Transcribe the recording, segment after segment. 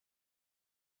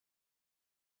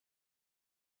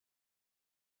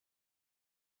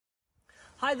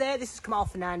Hi there, this is Kamal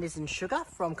Fernandez Sugar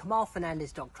from Kamal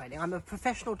Fernandez Dog Training. I'm a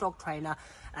professional dog trainer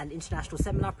and international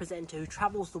seminar presenter who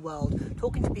travels the world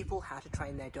talking to people how to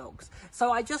train their dogs.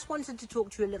 So I just wanted to talk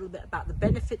to you a little bit about the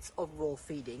benefits of raw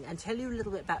feeding and tell you a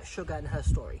little bit about Sugar and her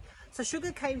story. So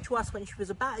Sugar came to us when she was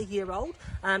about a year old.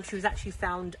 She was actually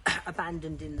found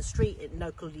abandoned in the street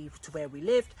locally to where we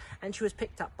lived, and she was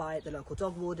picked up by the local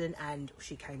dog warden and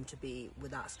she came to be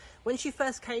with us. When she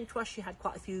first came to us, she had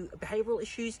quite a few behavioural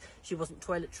issues. She wasn't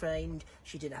toilet trained,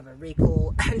 she didn't have a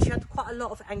recall, and she had quite a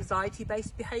lot of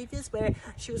anxiety-based behaviours where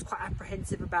she was quite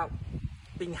apprehensive about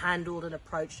being handled and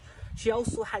approached. She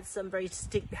also had some very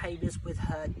distinct behaviours with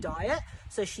her diet,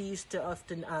 so she used to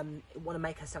often want to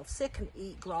make herself sick and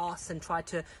eat grass and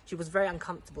she was very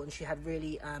uncomfortable, and she had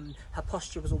really, her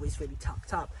posture was always really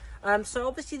tucked up. So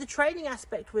obviously the training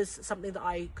aspect was something that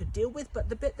I could deal with, but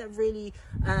the bit that really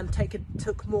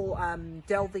took more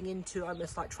delving into,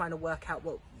 almost like trying to work out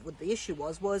what the issue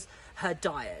was her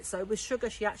diet. So with Sugar,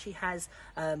 she actually has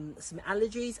some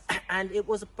allergies, and it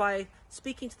was by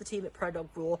speaking to the team at ProDog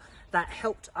Raw that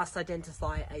helped us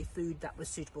identify a food that was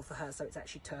suitable for her. So it's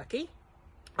actually turkey.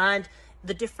 And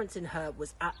the difference in her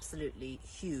was absolutely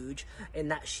huge, in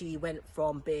that she went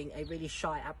from being a really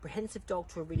shy, apprehensive dog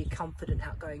to a really confident,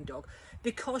 outgoing dog,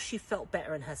 because she felt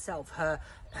better in herself. Her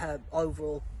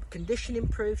overall condition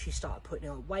improved. She started putting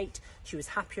on weight. She was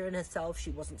happier in herself. She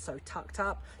wasn't so tucked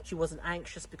up. She wasn't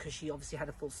anxious because she obviously had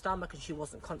a full stomach, and she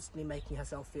wasn't constantly making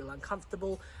herself feel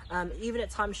uncomfortable. Even at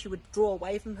times she would draw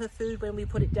away from her food when we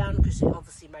put it down, because it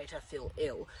obviously made her feel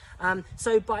ill.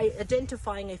 So by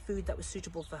identifying a food that was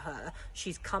suitable for her,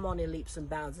 she's come on in leaps and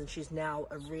bounds, and she's now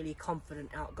a really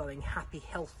confident, outgoing, happy,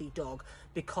 healthy dog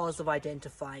because of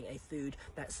identifying a food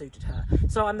that suited her.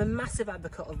 So I'm a massive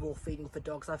advocate of raw feeding for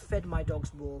dogs. I've fed my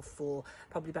dogs raw for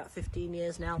probably about 15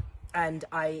 years now, and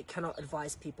I cannot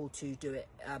advise people to do it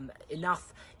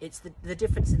enough. It's the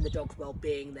difference in the dog's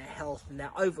well-being, their health, and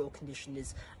their overall condition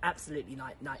is absolutely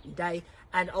night and day,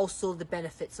 and also the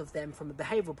benefits of them from a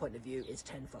behavioural point of view is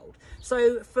tenfold.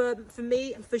 So for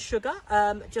me and for Sugar,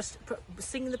 just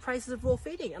singing the praises of raw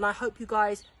feeding, and I hope you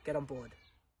guys get on board.